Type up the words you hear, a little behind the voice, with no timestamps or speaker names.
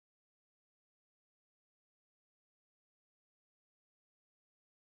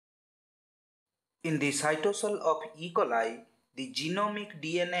In the cytosol of E. coli, the genomic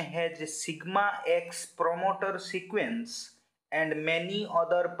DNA has a sigma X promoter sequence and many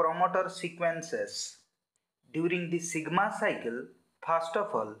other promoter sequences. During the sigma cycle, first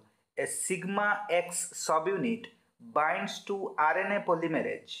of all, a sigma X subunit binds to RNA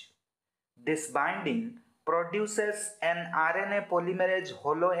polymerase. This binding produces an RNA polymerase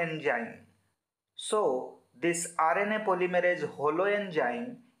holoenzyme. So, this RNA polymerase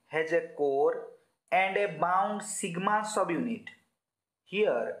holoenzyme has a core and a bound sigma subunit.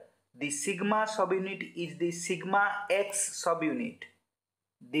 Here, the sigma subunit is the sigma X subunit.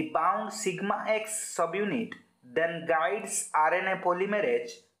 The bound sigma X subunit then guides RNA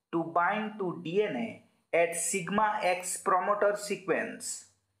polymerase to bind to DNA at sigma X promoter sequence.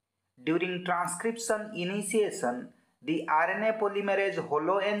 During transcription initiation, the RNA polymerase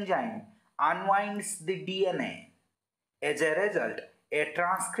holoenzyme unwinds the DNA. As a result, a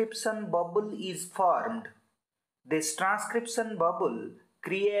transcription bubble is formed. This transcription bubble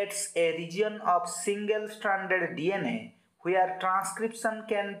creates a region of single-stranded DNA where transcription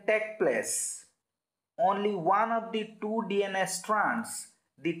can take place. Only one of the two DNA strands,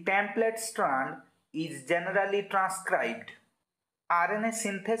 the template strand, is generally transcribed. RNA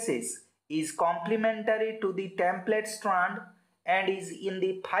synthesis is complementary to the template strand and is in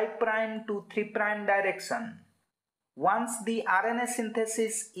the 5' to 3' direction. Once the RNA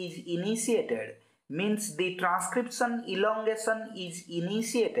synthesis is initiated, means the transcription elongation is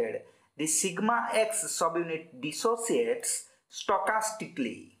initiated, the sigma X subunit dissociates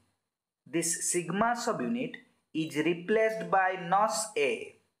stochastically. This sigma subunit is replaced by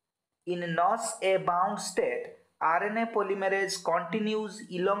NOS-A. In NOS-A bound state, RNA polymerase continues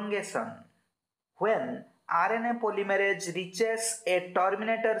elongation. When RNA polymerase reaches a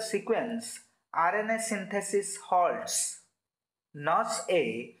terminator sequence, RNA synthesis halts.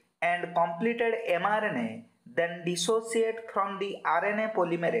 NOS-A and completed mRNA then dissociate from the RNA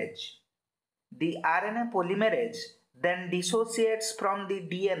polymerase. The RNA polymerase then dissociates from the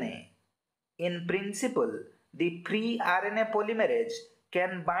DNA. In principle, the free RNA polymerase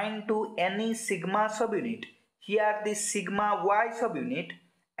can bind to any sigma subunit, here the sigma Y subunit,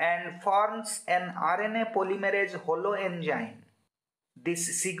 and forms an RNA polymerase holoenzyme.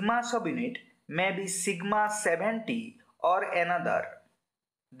 This sigma subunit may be sigma 70 or another.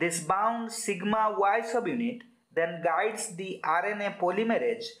 This bound sigma Y subunit then guides the RNA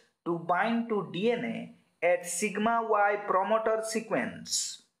polymerase to bind to DNA at sigma Y promoter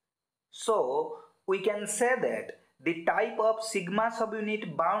sequence. So, we can say that the type of sigma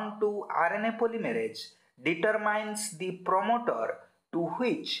subunit bound to RNA polymerase determines the promoter to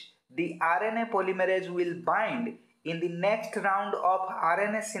which the RNA polymerase will bind in the next round of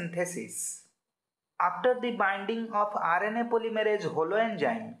RNA synthesis. After the binding of RNA polymerase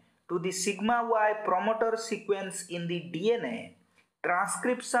holoenzyme to the sigma Y promoter sequence in the DNA,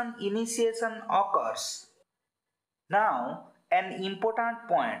 transcription initiation occurs. Now, an important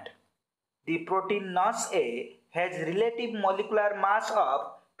point. The protein NOS-A has relative molecular mass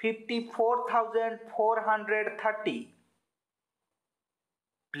of 54,430.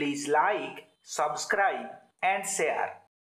 Please like, subscribe and share.